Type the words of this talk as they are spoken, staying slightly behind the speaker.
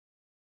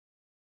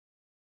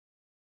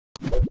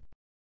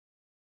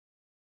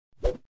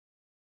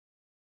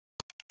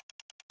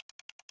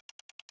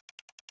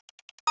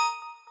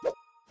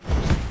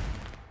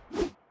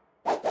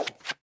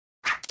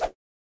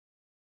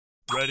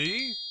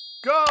Ready,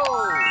 go!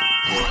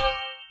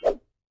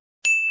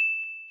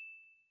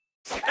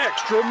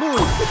 Extra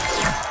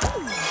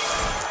move!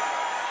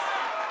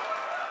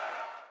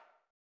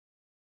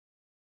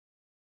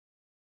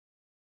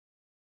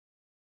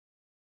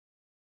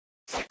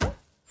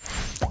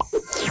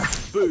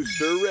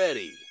 Booster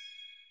ready.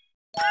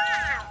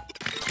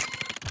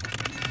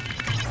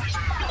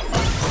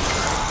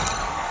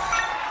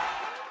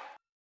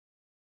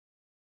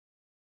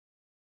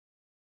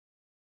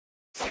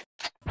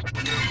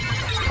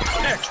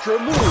 Extra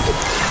move.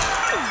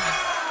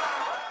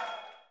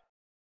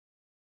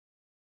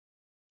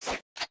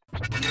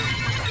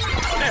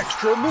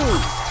 Extra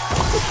move.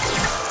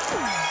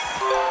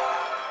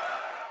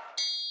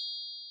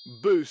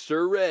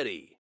 Booster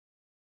ready.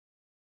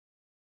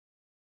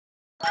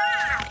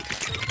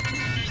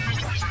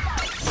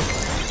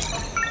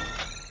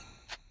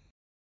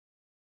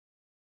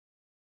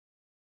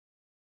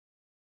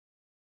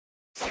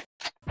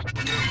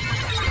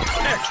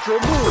 Extra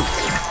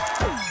move.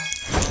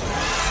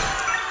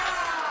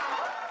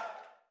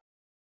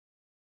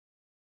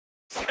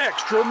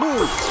 Extra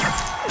move.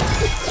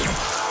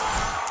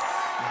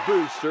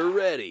 Booster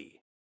ready.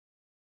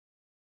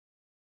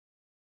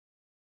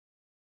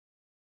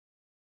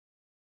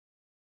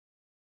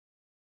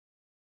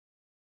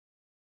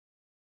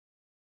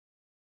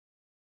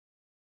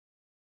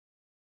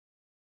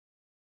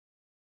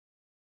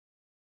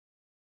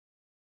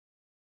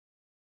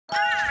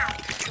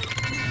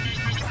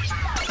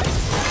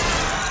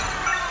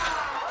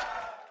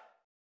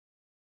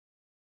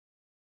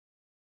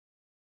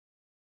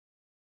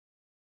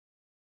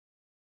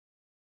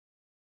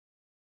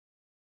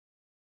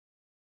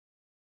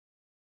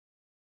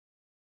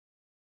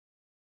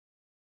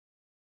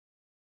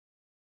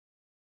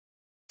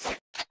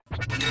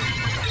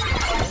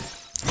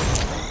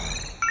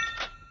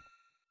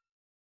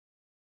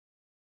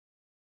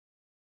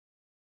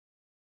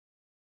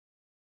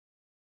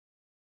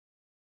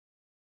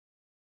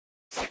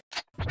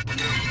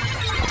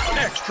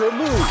 Extra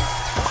move.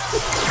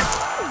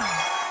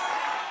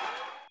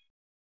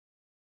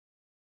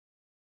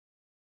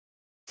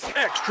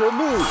 Extra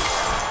move.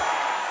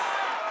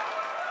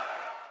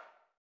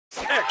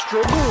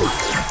 Extra move.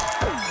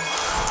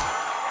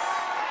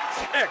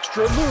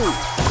 Extra move.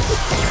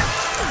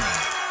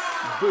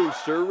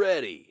 Booster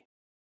ready.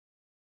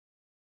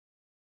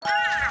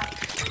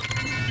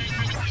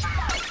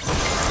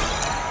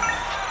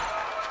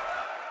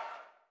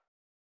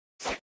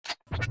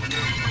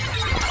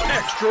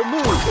 Extra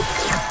move.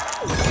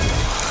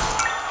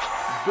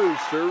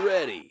 Booster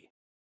ready.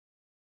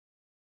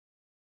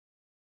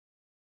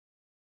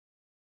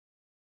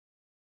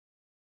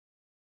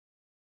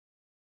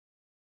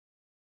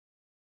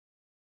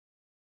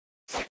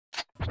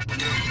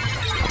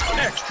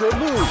 Extra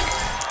move.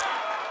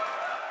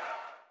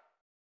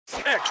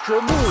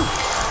 Extra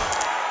move.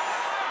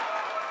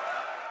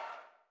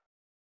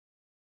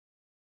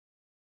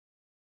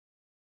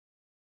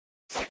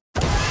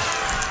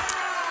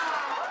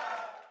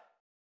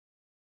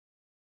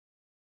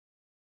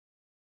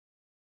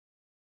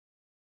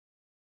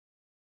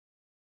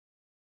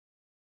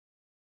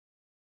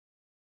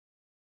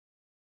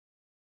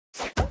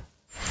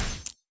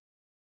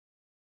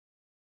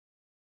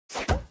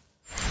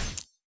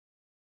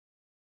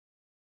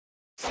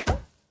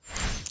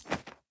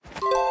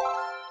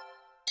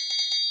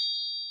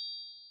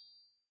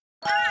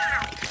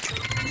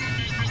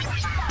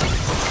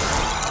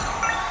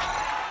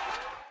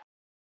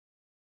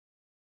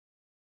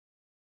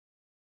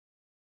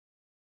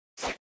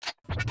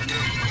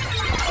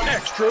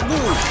 Extra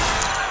move.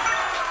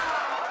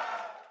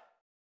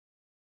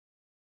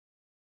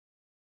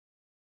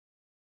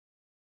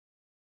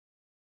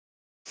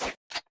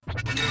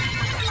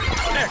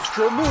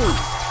 Extra move.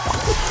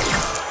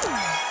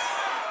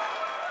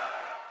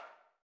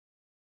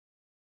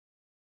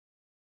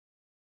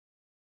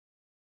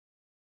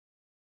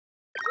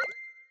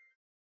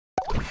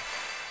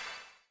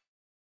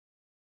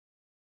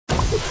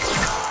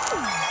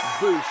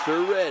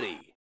 Booster ready.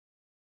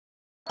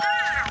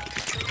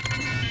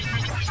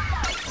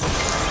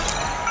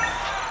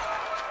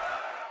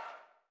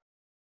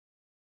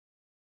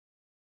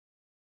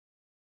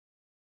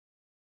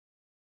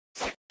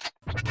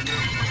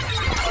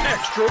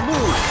 Extra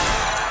move.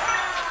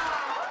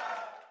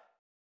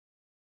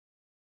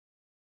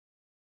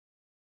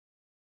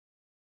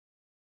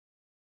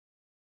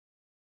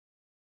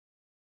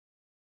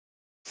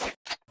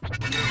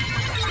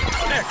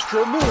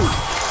 Extra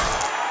move.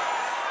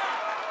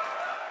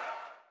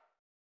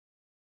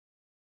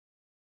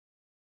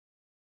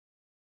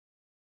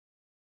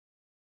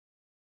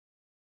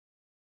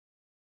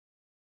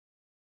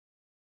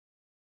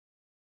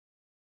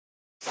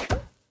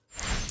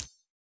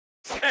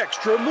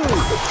 Extra move.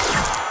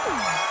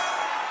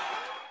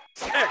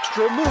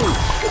 Extra move.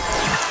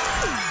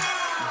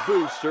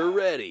 Booster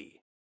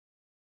ready.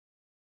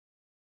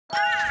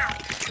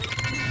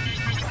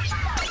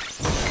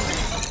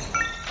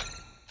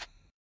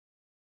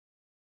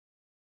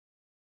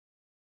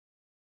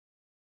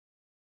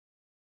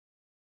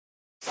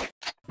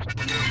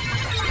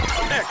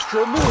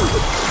 Extra move.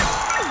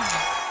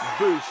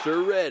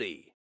 Booster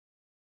ready.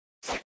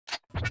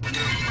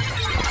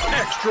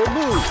 Extra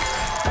move.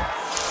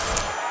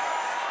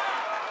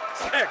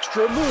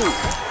 Extra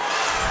move.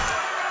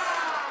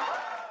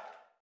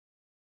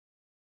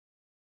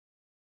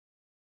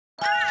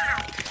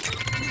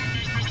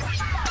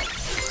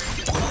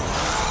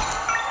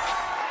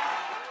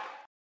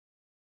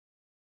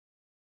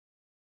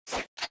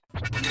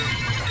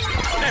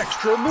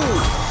 Extra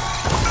move.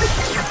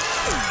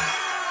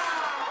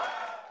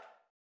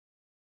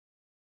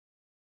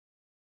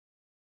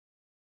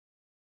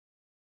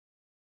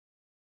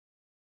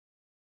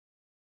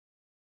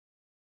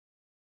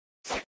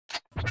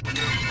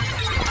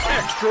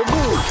 Extra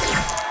move.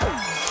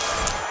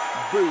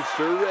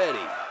 Booster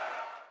ready.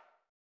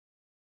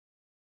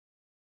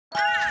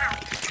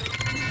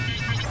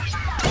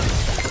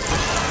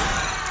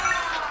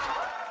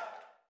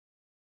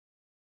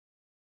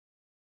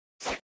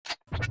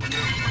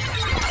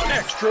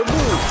 Extra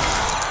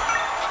move.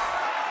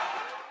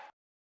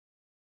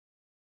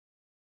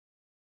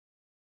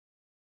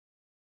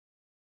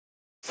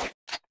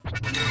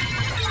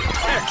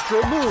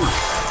 Extra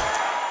move.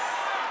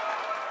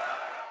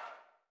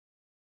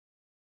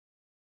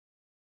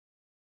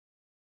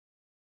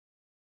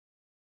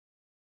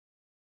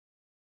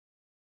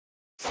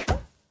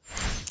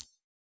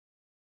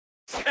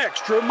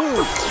 Extra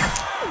move.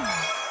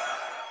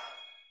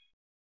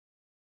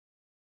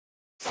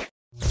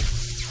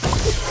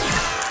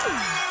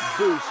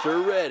 Booster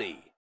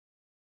ready.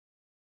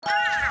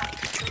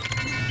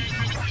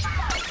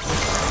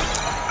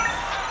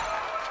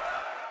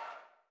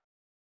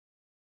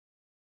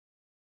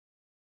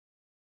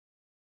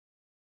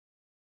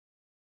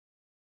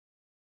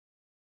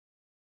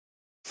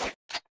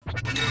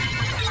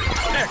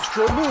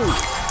 Extra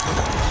move.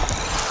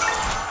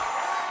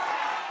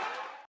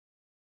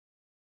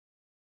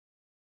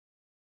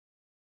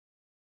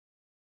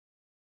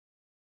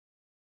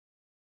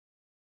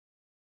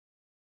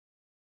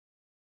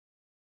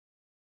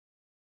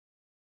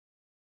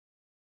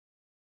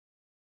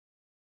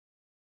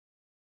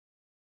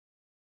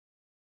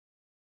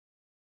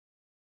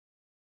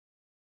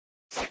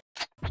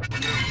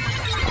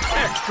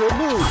 Extra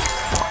move.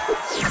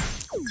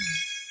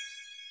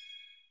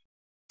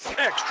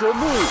 Extra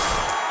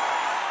move.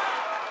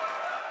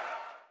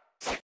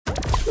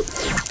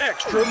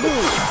 Extra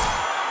move.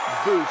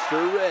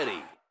 Booster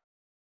ready.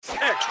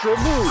 Extra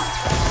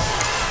move.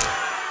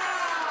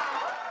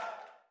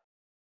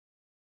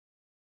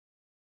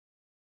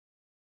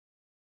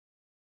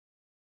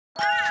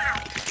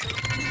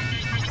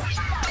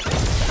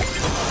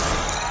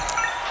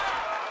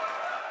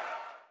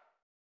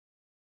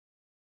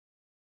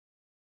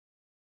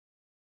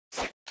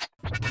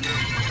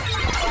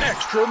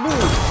 Extra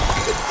move.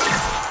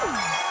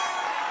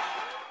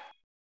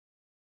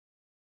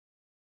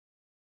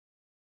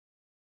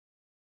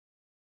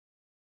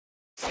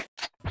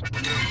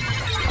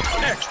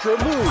 Extra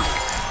move.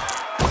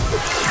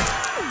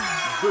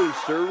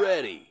 Booster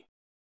ready.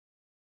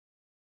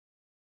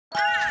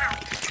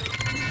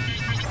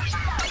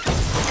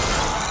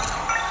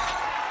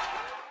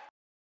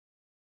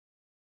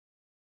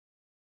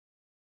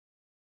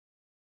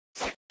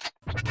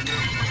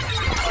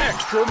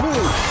 Extra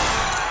move.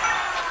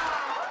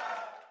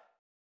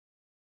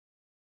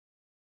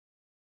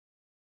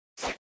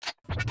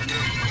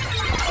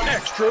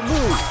 Extra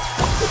move.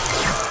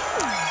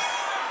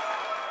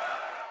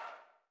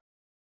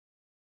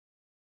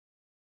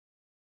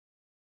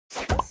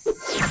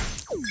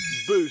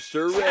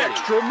 Booster ready.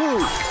 Extra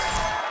move.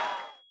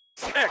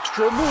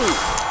 Extra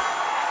move.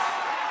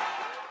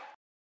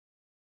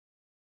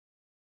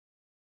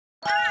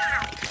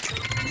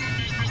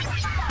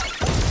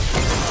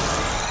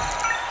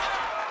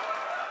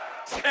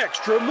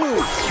 Extra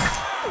move.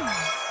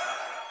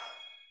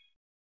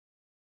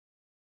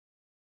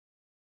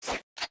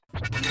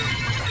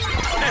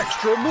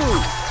 Extra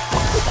move.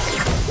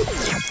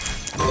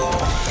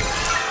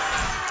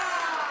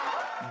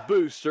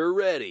 Booster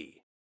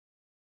ready.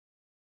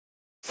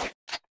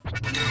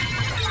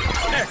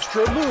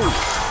 Extra move.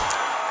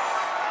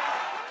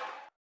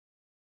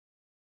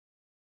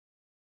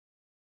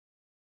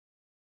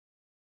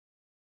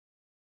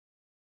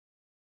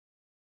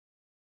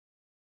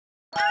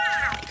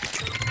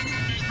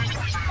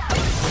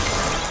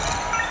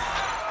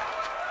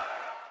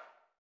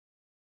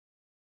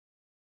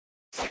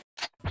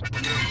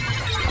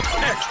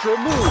 Extra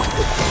move.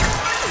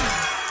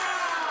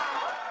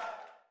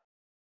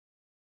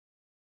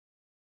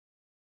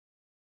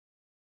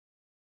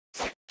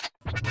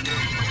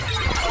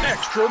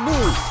 Extra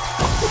move.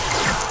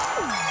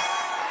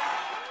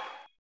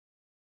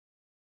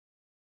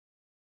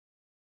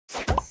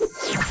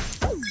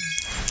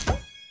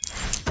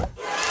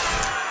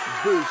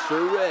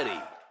 Booster ready.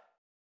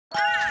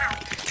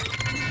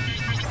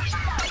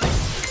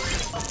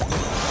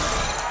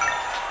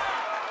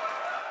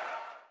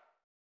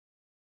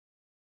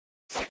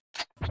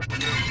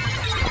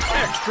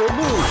 Extra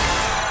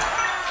move.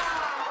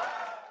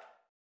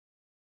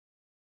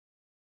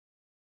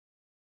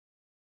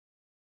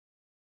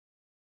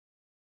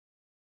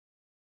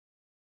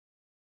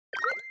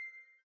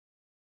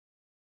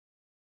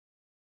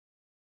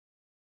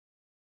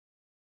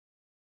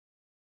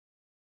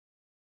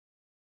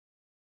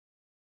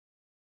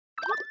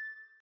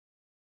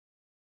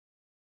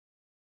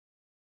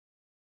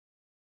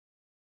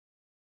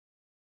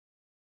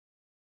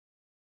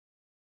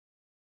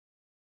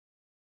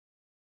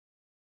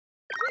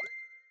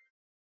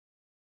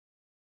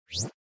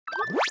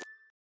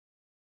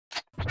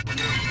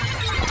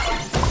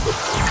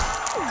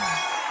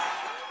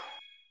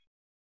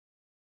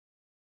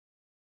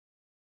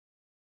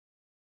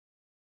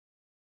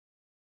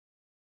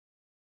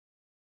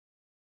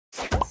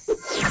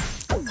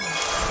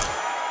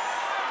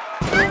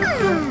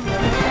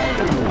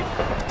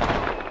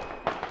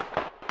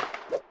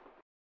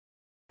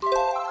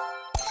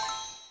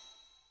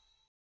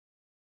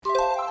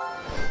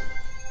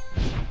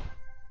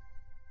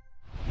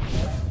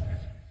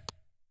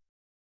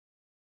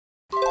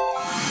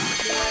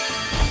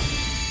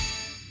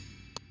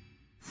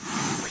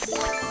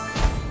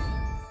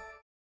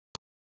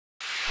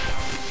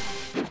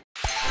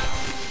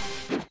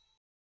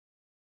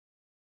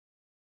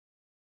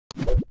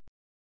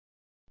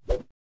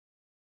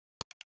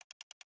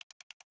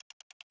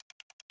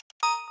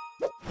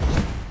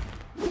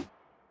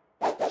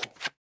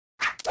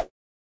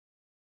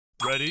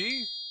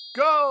 Ready,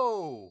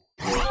 go!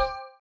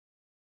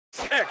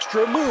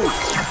 Extra move.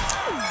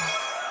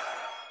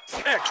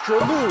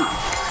 Extra move.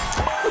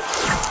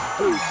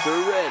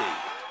 Booster ready.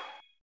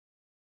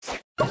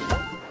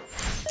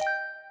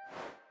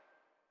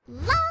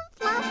 Love,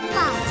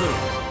 love,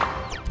 love.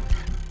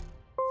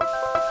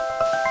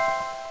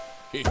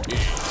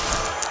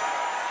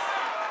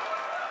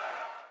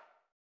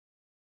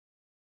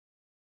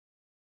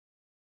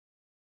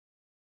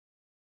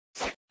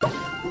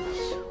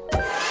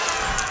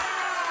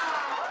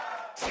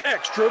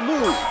 Extra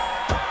move.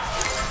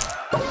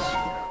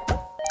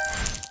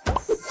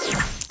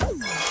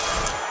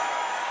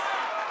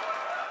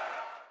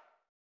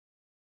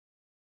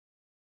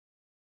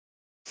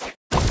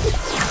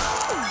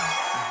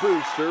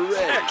 Booster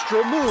ready.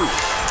 Extra move.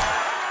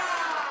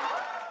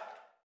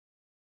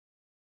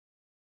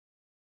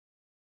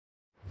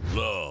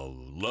 Love,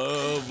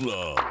 love,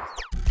 love.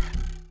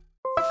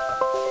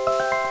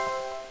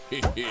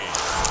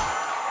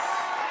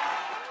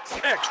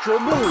 Extra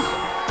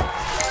move.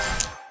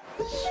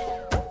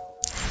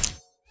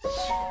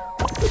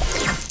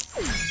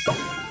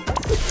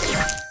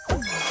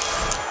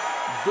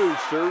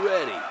 Booster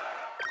ready.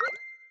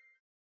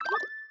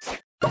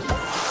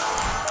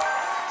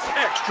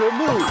 Extra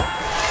move.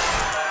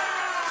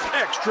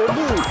 Extra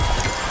move.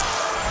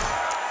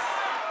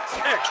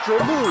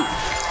 Extra move.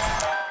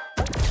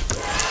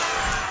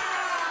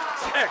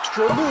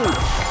 Extra move.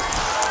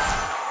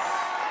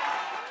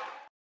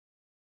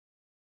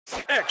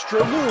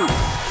 Extra move.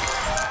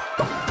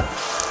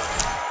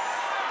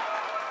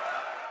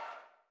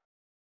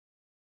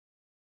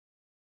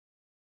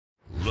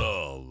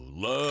 Love,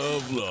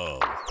 love,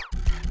 love.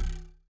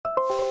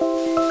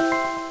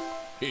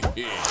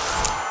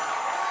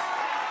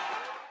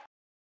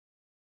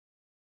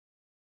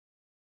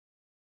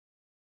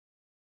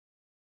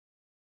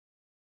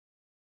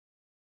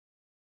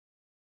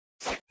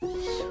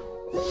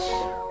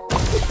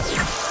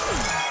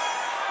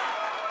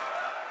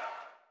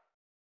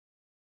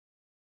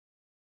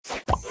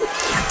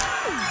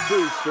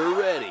 Booster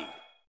ready.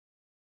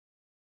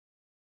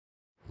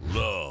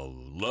 Love,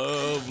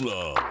 love,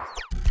 love.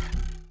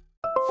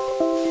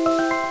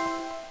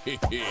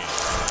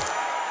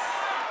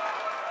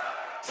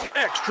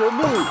 Extra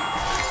move.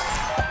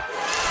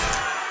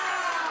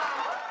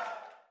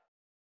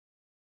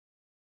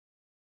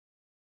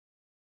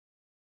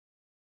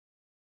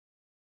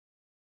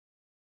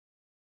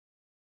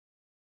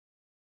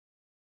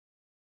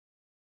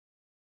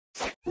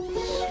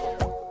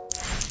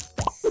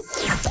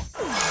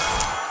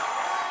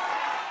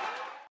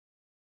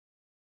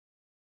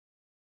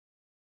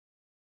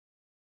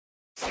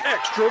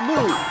 Extra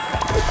move.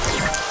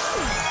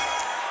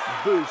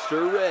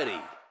 Booster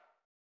ready.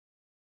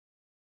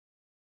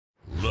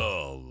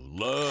 Love,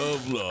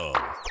 love, love.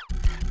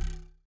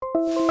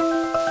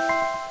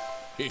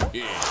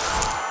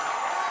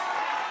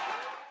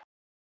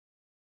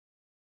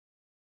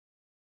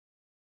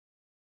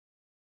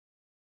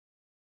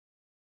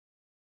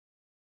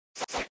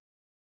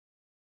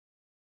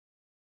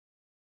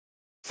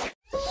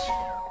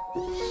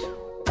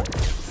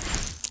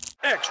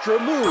 Extra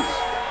move.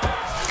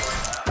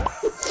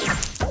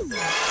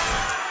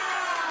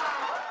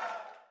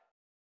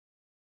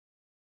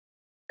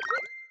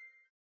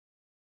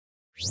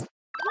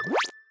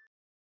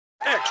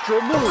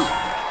 Extra move.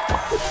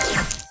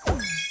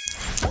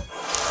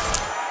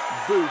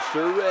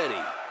 Booster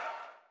ready.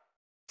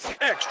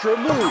 Extra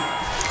move.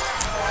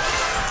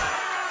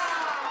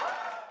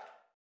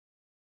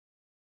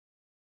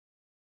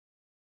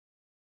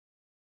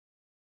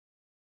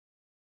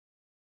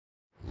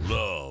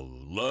 Love,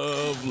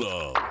 love,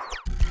 love.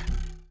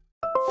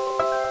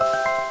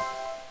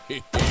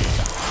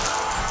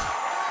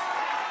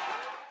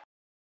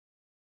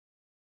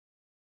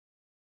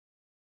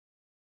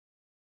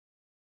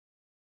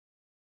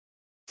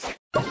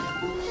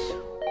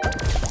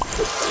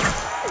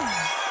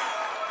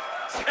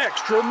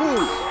 Extra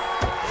move.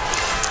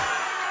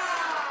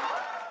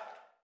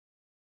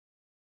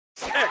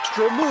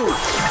 Extra move.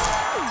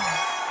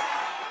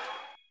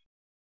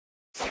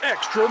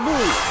 Extra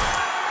move.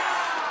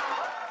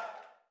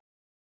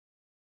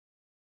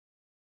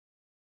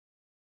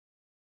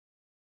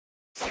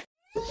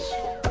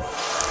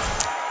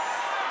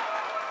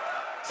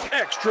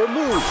 Extra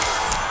move.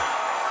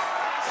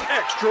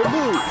 Extra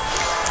move.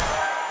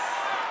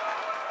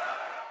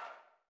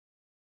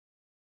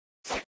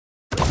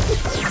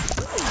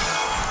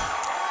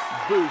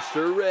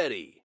 Booster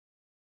ready.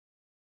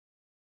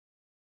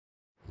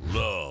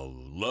 Love,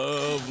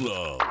 love,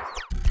 love.